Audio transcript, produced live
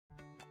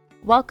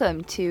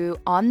Welcome to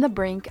On the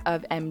Brink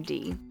of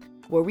MD,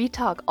 where we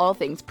talk all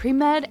things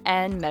pre-med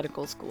and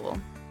medical school.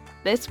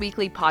 This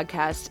weekly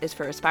podcast is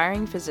for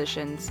aspiring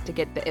physicians to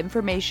get the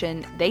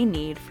information they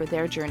need for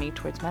their journey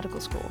towards medical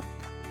school.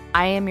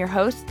 I am your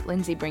host,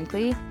 Lindsay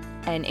Brinkley,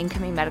 an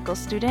incoming medical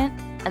student,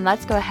 and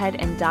let's go ahead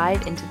and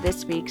dive into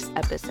this week's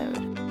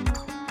episode.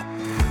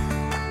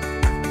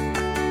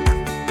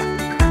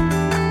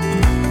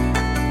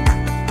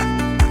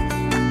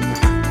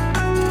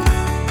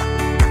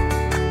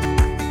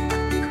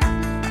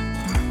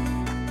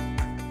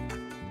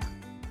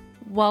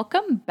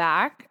 Welcome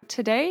back.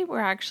 Today we're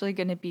actually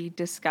going to be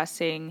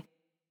discussing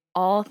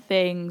all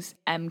things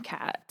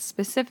MCAT,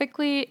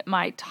 specifically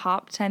my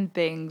top 10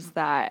 things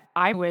that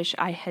I wish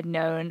I had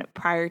known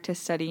prior to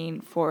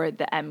studying for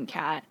the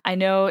MCAT. I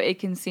know it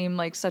can seem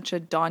like such a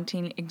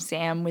daunting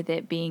exam with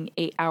it being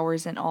 8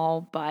 hours in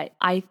all, but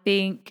I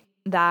think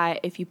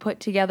that if you put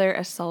together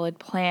a solid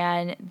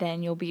plan,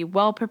 then you'll be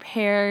well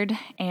prepared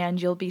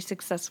and you'll be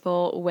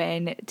successful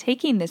when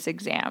taking this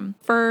exam.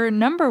 For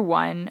number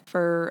one,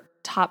 for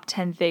top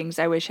 10 things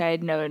I wish I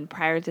had known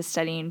prior to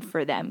studying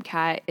for the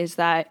MCAT is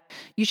that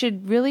you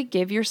should really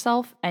give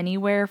yourself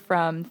anywhere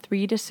from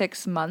 3 to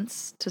 6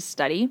 months to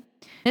study.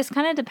 This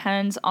kind of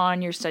depends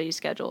on your study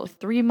schedule.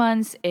 3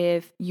 months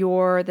if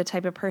you're the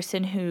type of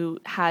person who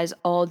has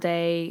all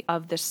day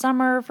of the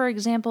summer, for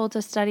example,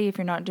 to study, if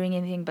you're not doing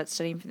anything but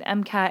studying for the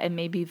MCAT and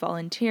maybe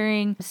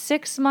volunteering.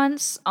 6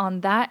 months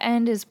on that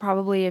end is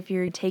probably if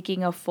you're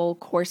taking a full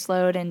course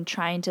load and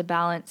trying to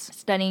balance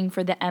studying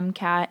for the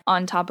MCAT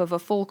on top of a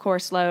full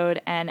course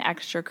load and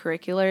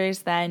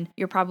extracurriculars, then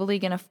you're probably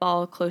going to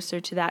fall closer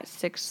to that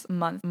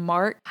 6-month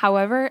mark.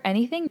 However,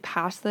 anything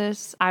past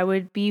this, I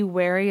would be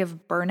wary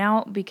of burnout,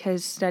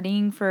 because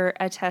studying for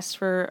a test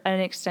for an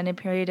extended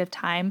period of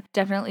time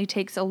definitely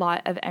takes a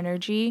lot of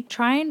energy.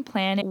 Try and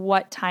plan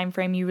what time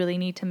frame you really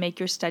need to make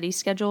your study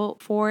schedule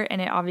for,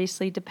 and it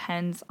obviously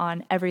depends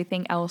on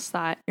everything else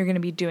that you're going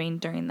to be doing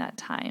during that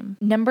time.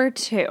 Number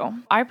 2,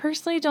 I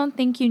personally don't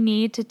think you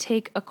need to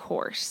take a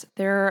course.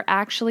 There are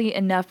actually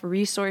enough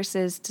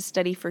resources to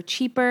study for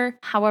cheaper.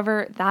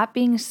 However, that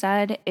being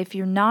said, if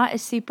you're not a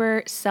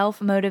super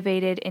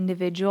self-motivated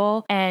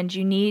individual and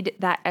you need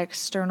that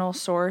external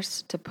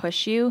source to push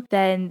you,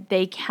 then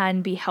they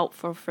can be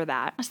helpful for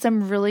that.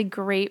 Some really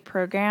great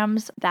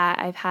programs that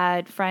I've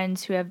had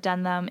friends who have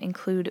done them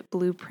include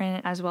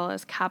Blueprint as well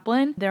as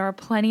Kaplan. There are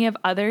plenty of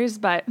others,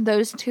 but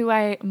those two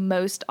I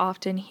most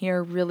often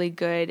hear really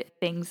good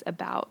things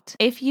about.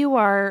 If you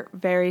are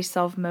very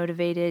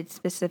self-motivated,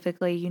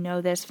 specifically, you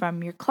know this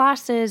from your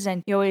classes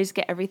and you always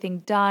get everything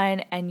done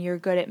and you're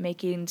good at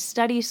making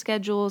study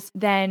schedules,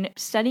 then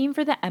studying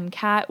for the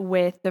MCAT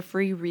with the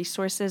free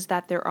resources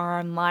that there are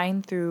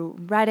online through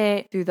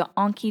Reddit, through the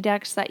Anki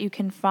decks that you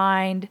can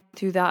find,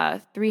 through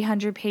the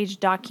 300-page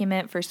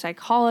document for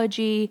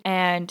psychology,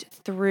 and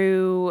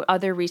through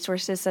other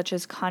resources such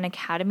as Khan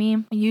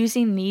Academy.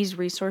 Using these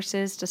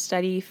resources to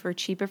study for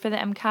cheaper for the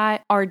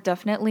MCAT are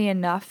definitely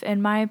enough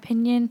in my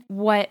opinion.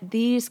 What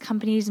these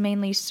companies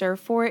mainly serve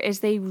for is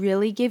they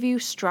really give you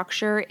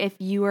structure if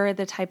you are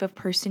the type of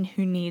person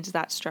who needs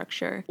that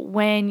structure.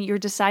 When you're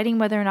deciding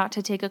whether or not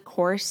to take a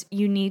course,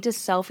 you need to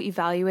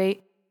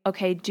self-evaluate.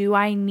 Okay, do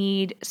I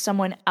need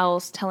someone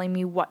else telling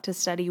me what to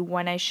study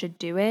when I should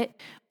do it?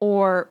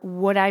 Or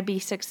would I be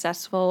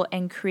successful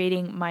in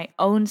creating my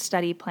own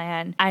study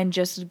plan and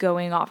just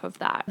going off of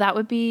that? That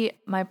would be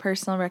my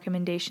personal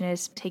recommendation,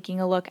 is taking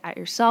a look at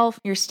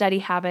yourself, your study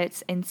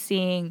habits, and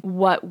seeing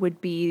what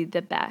would be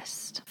the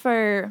best.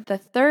 For the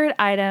third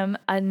item,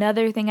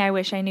 another thing I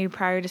wish I knew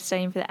prior to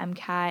studying for the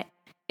MCAT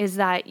is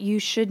that you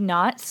should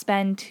not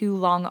spend too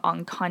long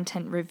on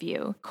content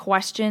review.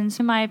 Questions,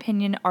 in my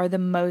opinion, are the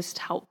most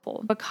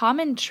helpful. A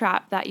common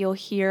trap that you'll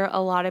hear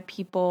a lot of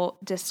people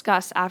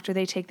discuss after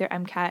they take their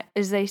MCAT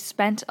is they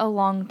spent a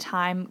long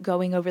time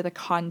going over the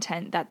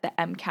content that the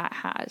MCAT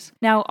has.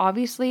 Now,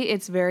 obviously,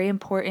 it's very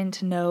important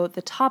to know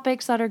the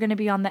topics that are going to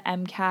be on the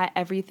MCAT,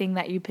 everything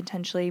that you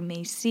potentially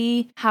may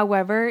see.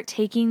 However,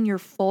 taking your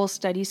full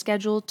study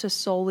schedule to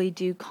solely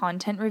do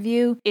content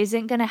review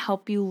isn't going to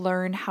help you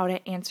learn how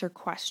to answer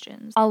questions.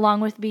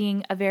 Along with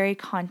being a very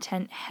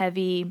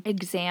content-heavy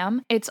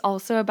exam, it's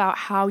also about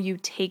how you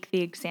take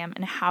the exam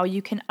and how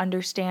you can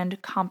understand,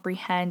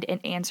 comprehend,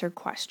 and answer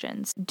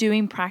questions.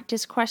 Doing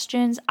practice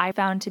questions I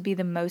found to be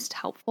the most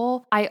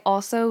helpful. I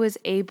also was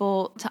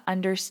able to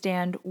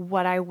understand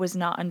what I was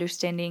not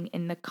understanding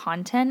in the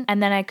content,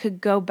 and then I could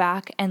go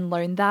back and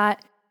learn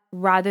that,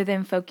 rather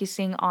than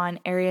focusing on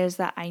areas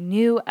that I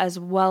knew as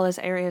well as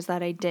areas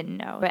that I didn't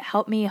know. It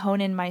helped me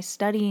hone in my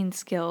studying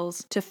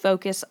skills to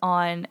focus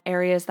on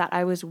areas that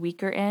I was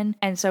weaker in,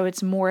 and so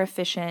it's more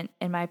efficient,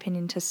 in my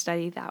opinion, to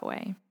study that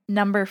way.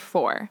 Number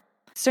 4.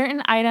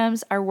 Certain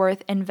items are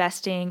worth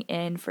investing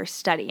in for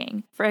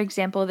studying. For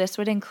example, this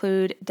would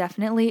include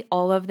definitely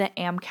all of the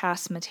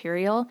MCAT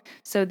material.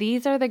 So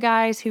these are the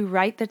guys who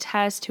write the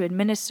test, who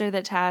administer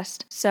the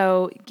test.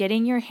 So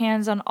getting your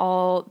hands on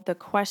all the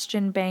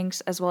question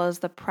banks as well as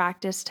the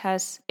practice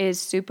tests is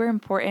super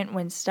important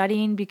when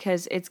studying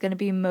because it's going to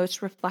be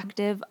most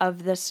reflective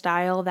of the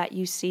style that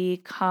you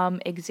see come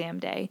exam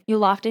day.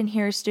 You'll often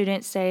hear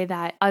students say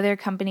that other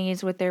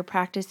companies with their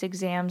practice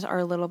exams are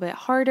a little bit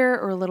harder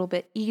or a little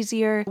bit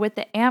easier. With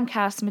the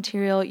AMCAS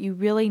material, you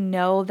really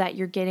know that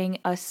you're getting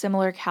a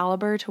similar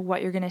caliber to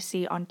what you're going to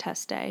see on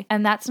test day.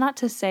 And that's not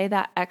to say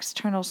that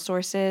external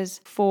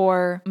sources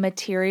for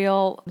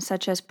material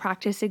such as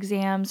practice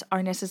exams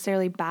are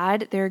necessarily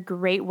bad. They're a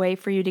great way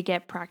for you to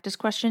get practice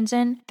questions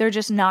in. They're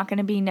just not going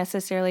to be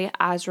necessarily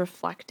as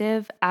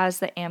reflective as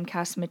the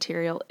AMCAS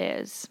material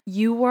is.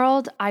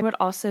 UWorld, I would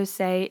also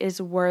say,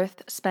 is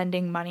worth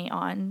spending money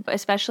on,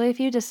 especially if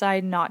you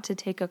decide not to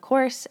take a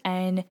course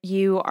and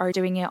you are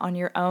doing it on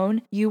your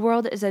own.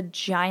 UWorld is a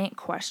giant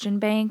question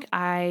bank.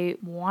 I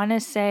want to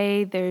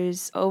say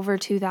there's over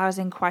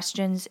 2,000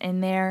 questions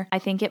in there. I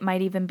think it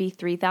might even be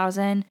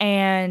 3,000.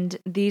 And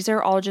these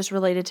are all just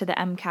related to the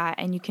MCAT,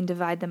 and you can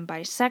divide them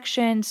by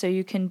section. So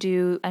you can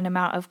do an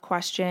amount of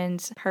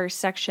questions per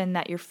section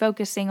that you're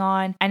focusing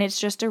on. And it's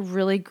just a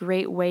really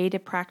great way to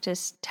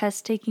practice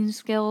test taking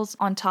skills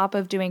on top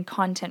of doing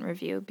content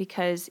review,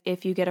 because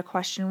if you get a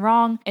question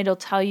wrong, it'll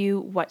tell you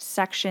what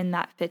section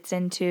that fits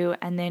into,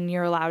 and then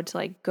you're allowed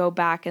to go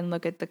back and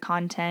look at the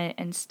content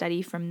and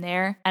study from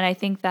there. And I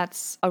think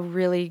that's a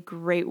really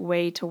great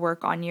way to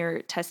work on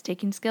your test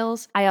taking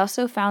skills. I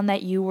also found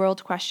that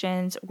UWorld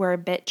questions were a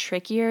bit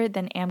trickier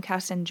than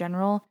AMCAS in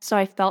general, so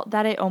I felt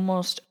that it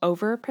almost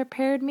over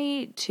prepared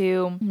me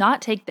to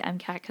not take the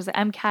MCAT, because the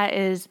MCAT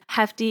is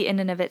hefty in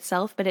and of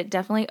itself, but it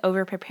definitely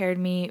over prepared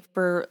me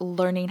for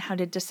learning how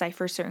to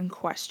decipher certain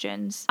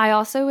questions. I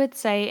also would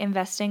say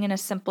investing in a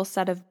simple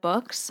set of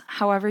books.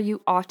 However,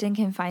 you often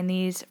can find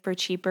these for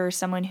cheaper.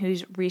 Someone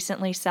who's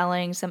recently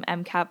selling some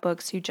MCAT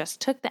books who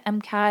just took the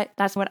MCAT.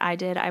 That's what I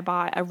did. I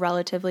bought a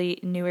relatively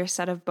newer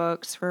set of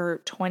books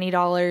for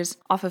 $20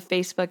 off of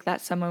Facebook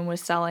that someone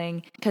was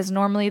selling, because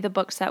normally the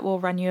book set will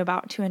run you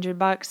about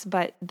 $200,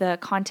 but the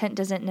content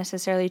doesn't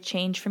necessarily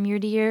change from year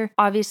to year.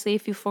 Obviously,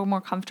 if you feel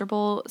more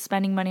comfortable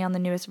spending money on the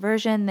newest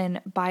version,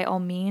 then by all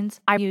means.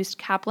 I used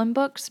Kaplan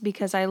books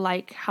because I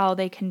like how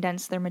they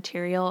condense their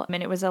material,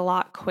 and it was a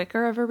lot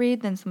quicker of a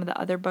read than some of the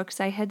other books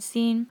I had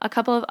seen. A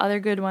couple of other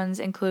good ones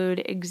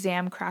include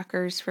Exam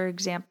Crackers, for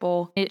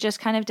example. It just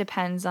kind of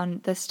depends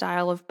on the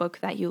style of book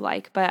that you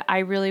like, but I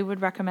really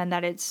would recommend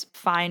that it's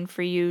fine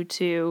for you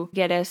to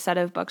get a set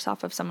of books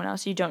off of someone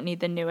else. You don't need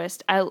the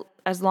newest,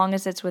 as long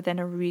as it's within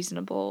a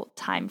reasonable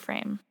time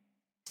frame.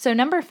 So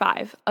number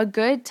 5, a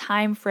good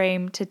time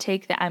frame to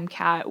take the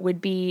MCAT would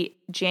be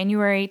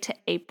January to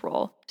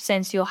April,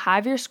 since you'll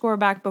have your score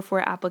back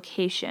before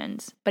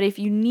applications. But if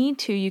you need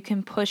to, you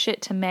can push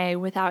it to May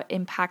without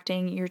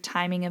impacting your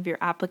timing of your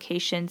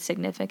application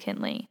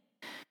significantly.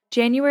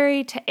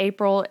 January to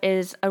April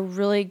is a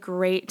really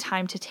great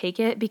time to take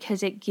it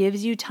because it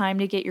gives you time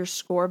to get your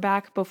score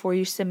back before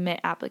you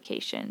submit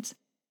applications.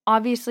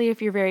 Obviously,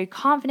 if you're very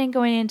confident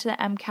going into the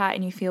MCAT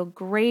and you feel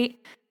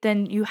great,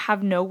 then you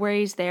have no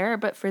worries there.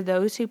 But for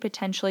those who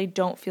potentially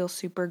don't feel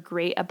super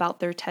great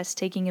about their test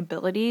taking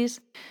abilities,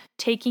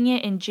 taking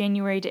it in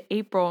January to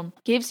April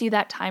gives you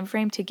that time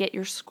frame to get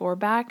your score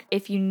back.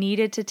 If you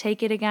needed to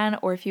take it again,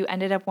 or if you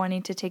ended up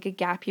wanting to take a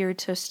gap year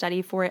to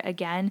study for it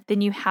again,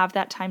 then you have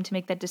that time to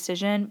make that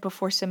decision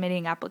before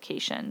submitting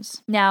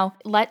applications. Now,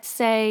 let's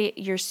say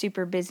you're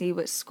super busy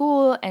with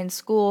school and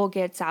school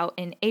gets out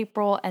in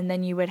April, and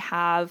then you would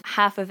have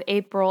half of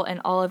April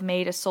and all of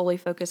May to solely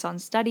focus on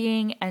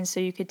studying. And so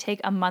you could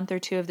take a month or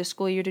two of the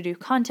school year to do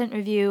content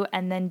review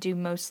and then do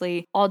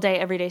mostly all day,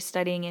 everyday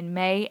studying in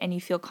May, and you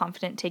feel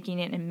confident taking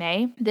it in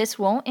May. This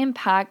won't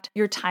impact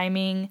your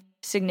timing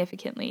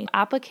significantly.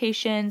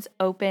 Applications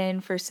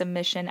open for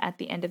submission at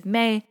the end of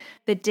May.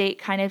 The date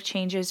kind of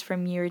changes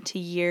from year to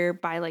year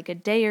by a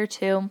day or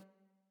two.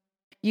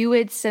 You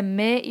would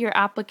submit your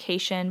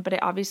application, but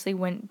it obviously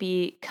wouldn't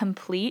be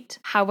complete.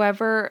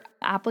 However,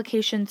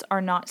 applications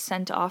are not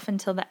sent off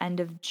until the end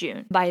of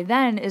June. By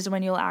then is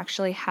when you'll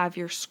actually have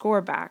your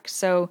score back.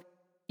 So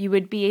you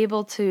would be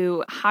able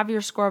to have your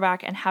score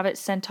back and have it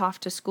sent off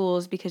to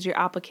schools because your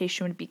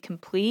application would be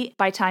complete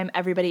by time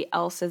everybody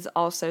else is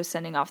also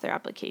sending off their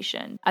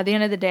application. At the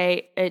end of the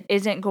day, it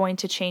isn't going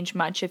to change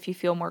much if you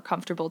feel more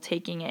comfortable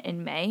taking it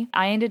in May.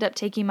 I ended up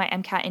taking my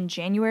MCAT in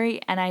January,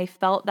 and I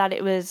felt that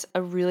it was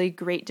a really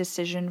great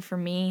decision for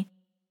me,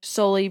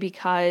 solely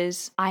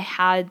because I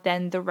had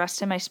then the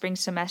rest of my spring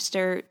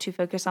semester to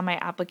focus on my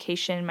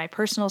application, my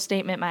personal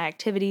statement, my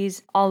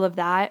activities, all of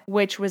that,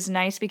 which was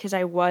nice because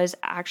I was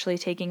actually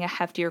taking a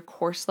heftier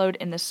course load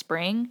in the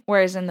spring,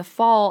 whereas in the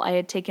fall, I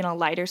had taken a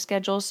lighter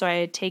schedule, so I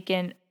had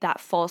taken that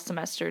fall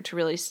semester to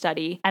really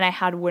study, and I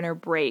had winter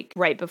break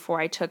right before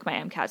I took my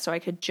MCAT, so I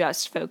could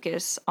just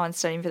focus on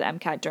studying for the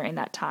MCAT during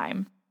that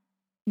time.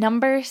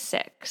 Number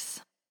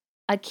 6.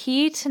 A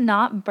key to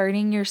not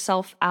burning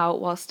yourself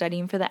out while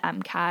studying for the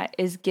MCAT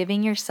is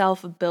giving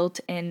yourself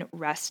built-in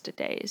rest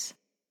days.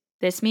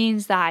 This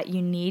means that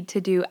you need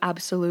to do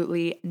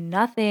absolutely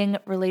nothing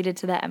related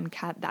to the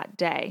MCAT that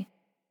day.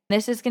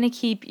 This is going to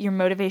keep your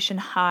motivation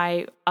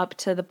high up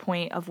to the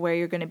point of where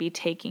you're going to be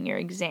taking your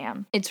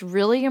exam. It's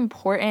really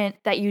important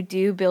that you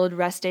do build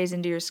rest days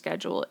into your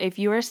schedule. If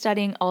you are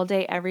studying all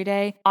day, every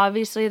day,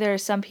 obviously there are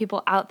some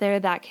people out there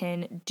that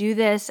can do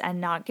this and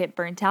not get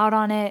burnt out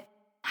on it.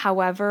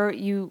 However,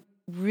 you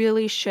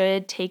really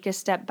should take a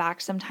step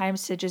back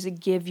sometimes to just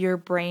give your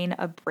brain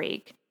a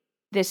break.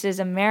 This is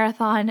a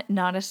marathon,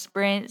 not a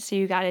sprint, so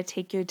you got to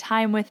take your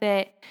time with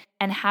it.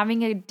 And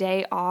having a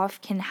day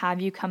off can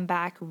have you come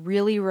back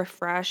really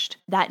refreshed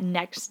that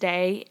next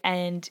day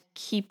and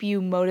keep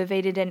you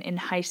motivated and in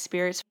high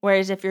spirits.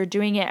 Whereas if you're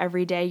doing it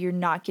every day, you're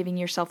not giving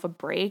yourself a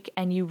break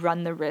and you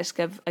run the risk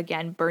of,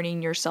 again,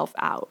 burning yourself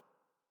out.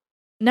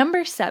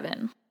 Number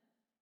 7.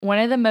 One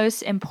of the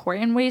most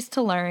important ways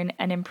to learn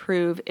and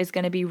improve is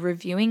going to be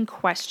reviewing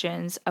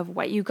questions of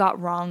what you got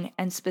wrong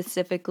and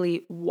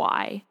specifically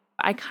why.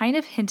 I kind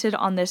of hinted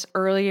on this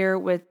earlier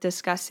with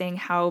discussing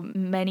how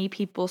many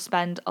people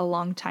spend a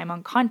long time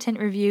on content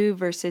review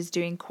versus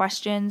doing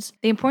questions.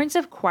 The importance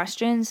of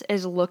questions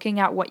is looking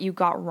at what you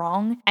got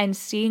wrong and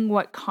seeing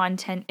what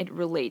content it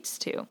relates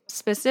to.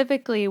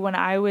 Specifically, when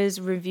I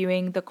was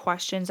reviewing the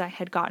questions I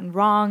had gotten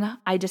wrong,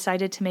 I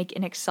decided to make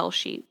an Excel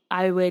sheet.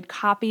 I would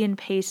copy and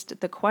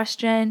paste the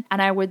question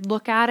and I would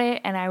look at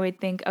it and I would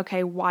think,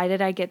 okay, why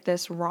did I get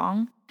this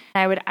wrong?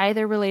 And I would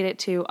either relate it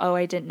to, oh,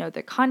 I didn't know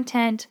the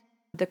content,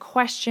 the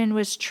question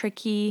was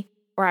tricky,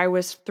 or I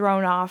was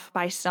thrown off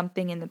by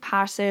something in the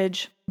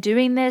passage.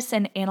 Doing this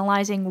and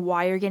analyzing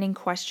why you're getting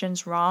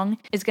questions wrong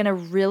is going to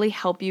really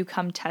help you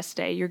come test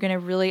day. You're going to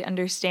really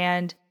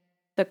understand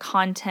the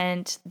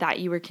content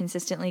that you were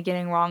consistently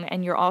getting wrong,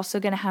 and you're also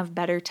going to have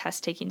better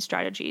test taking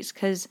strategies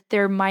because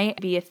there might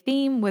be a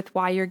theme with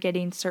why you're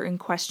getting certain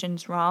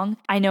questions wrong.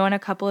 I know on a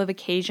couple of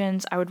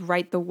occasions I would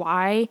write the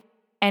why,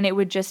 and it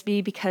would just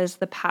be because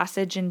the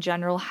passage in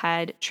general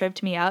had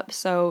tripped me up.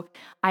 So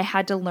I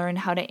had to learn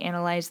how to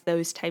analyze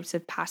those types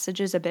of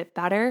passages a bit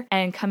better.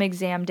 And come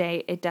exam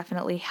day, it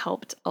definitely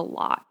helped a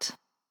lot.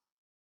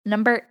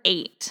 Number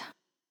 8,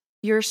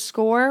 your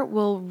score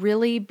will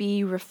really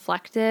be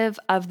reflective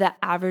of the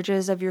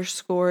averages of your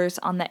scores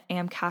on the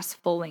AMCAS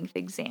full-length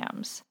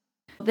exams.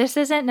 This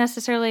isn't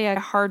necessarily a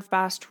hard,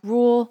 fast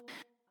rule.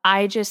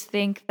 I just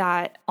think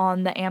that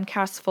on the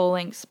AMCAS full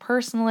lengths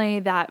personally,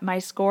 that my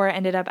score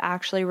ended up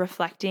actually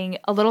reflecting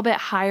a little bit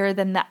higher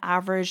than the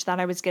average that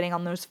I was getting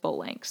on those full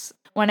lengths.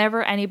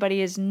 Whenever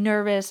anybody is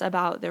nervous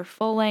about their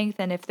full length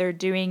and if they're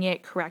doing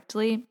it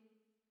correctly,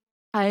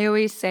 I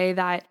always say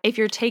that if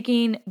you're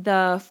taking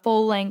the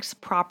full lengths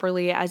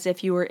properly as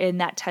if you were in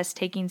that test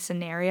taking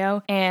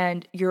scenario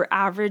and your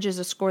average is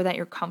a score that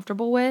you're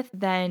comfortable with,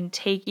 then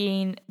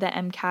taking the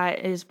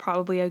MCAT is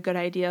probably a good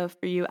idea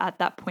for you at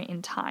that point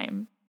in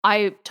time.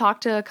 I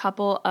talked to a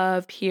couple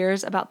of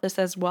peers about this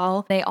as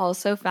well. They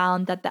also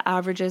found that the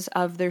averages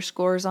of their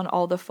scores on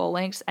all the full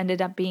lengths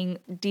ended up being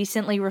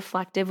decently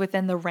reflective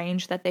within the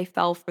range that they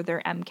fell for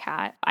their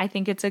MCAT. I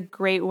think it's a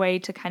great way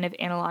to kind of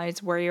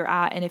analyze where you're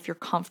at and if you're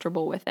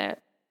comfortable with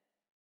it.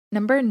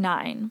 Number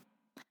 9.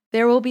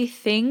 There will be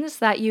things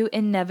that you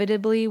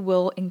inevitably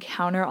will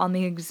encounter on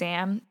the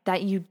exam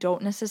that you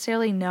don't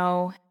necessarily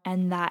know,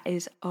 and that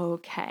is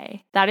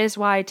okay. That is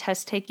why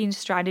test taking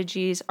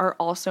strategies are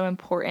also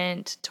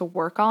important to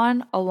work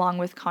on along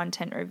with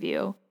content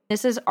review.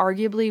 This is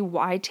arguably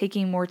why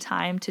taking more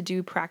time to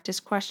do practice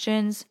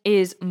questions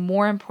is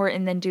more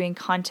important than doing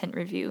content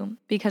review,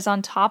 because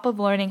on top of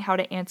learning how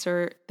to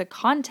answer the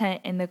content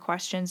in the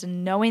questions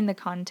and knowing the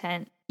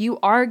content, you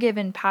are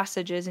given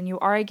passages and you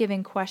are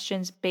given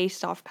questions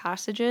based off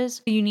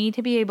passages. You need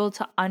to be able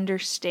to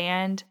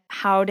understand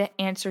how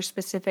to answer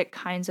specific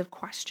kinds of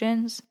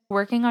questions.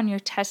 Working on your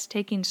test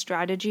taking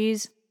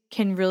strategies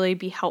can really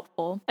be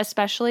helpful,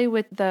 especially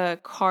with the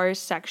cars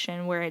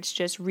section where it's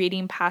just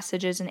reading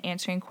passages and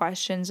answering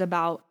questions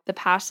about the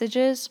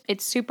passages.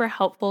 It's super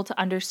helpful to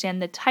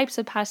understand the types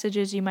of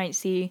passages you might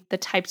see, the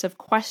types of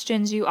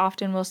questions you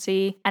often will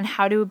see, and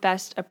how to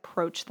best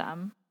approach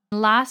them.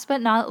 Last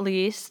but not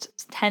least,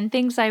 10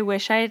 things I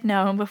wish I had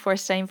known before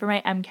studying for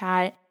my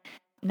MCAT.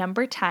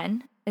 Number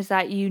 10 is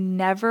that you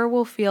never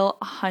will feel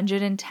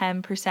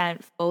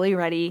 110% fully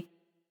ready,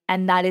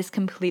 and that is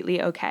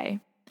completely okay.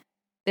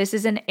 This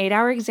is an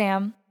 8-hour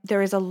exam.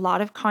 There is a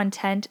lot of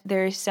content.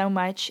 There is so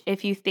much.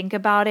 If you think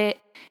about it,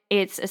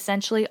 it's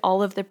essentially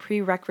all of the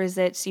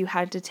prerequisites you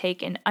had to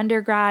take in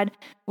undergrad,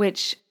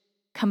 which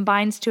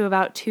combines to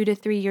about 2 to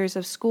 3 years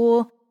of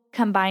school,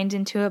 combined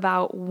into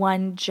about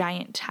one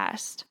giant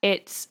test.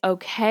 It's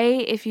okay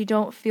if you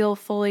don't feel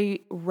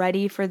fully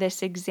ready for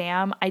this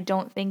exam. I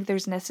don't think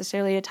there's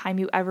necessarily a time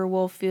you ever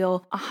will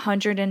feel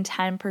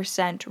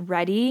 110%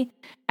 ready,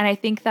 and I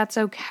think that's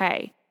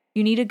okay.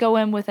 You need to go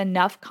in with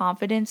enough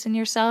confidence in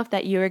yourself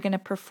that you are going to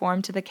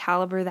perform to the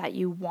caliber that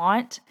you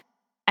want,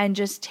 and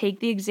just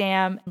take the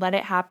exam, let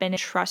it happen, and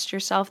trust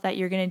yourself that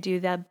you're going to do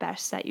the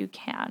best that you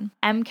can.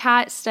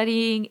 MCAT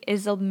studying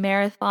is a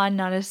marathon,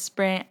 not a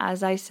sprint,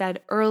 as I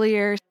said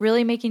earlier.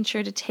 Really making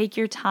sure to take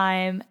your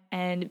time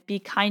and be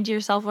kind to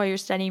yourself while you're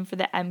studying for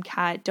the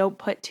MCAT. Don't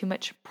put too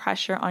much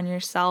pressure on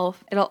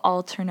yourself. It'll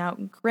all turn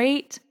out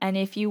great. And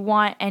if you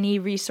want any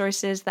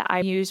resources that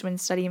I use when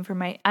studying for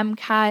my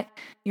MCAT,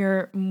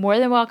 you're more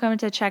than welcome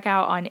to check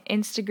out on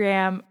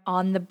Instagram,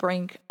 On the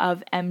Brink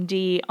of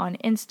MD on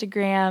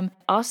Instagram.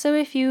 Also,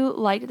 if you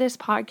like this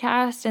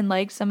podcast and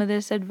like some of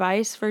this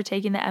advice for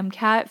taking the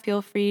MCAT,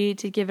 feel free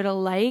to give it a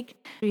like.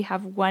 We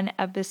have one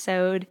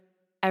episode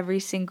every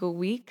single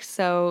week,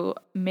 so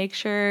make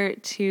sure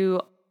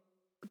to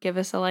give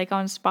us a like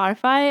on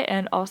Spotify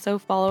and also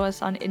follow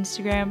us on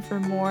Instagram for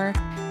more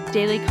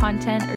daily content.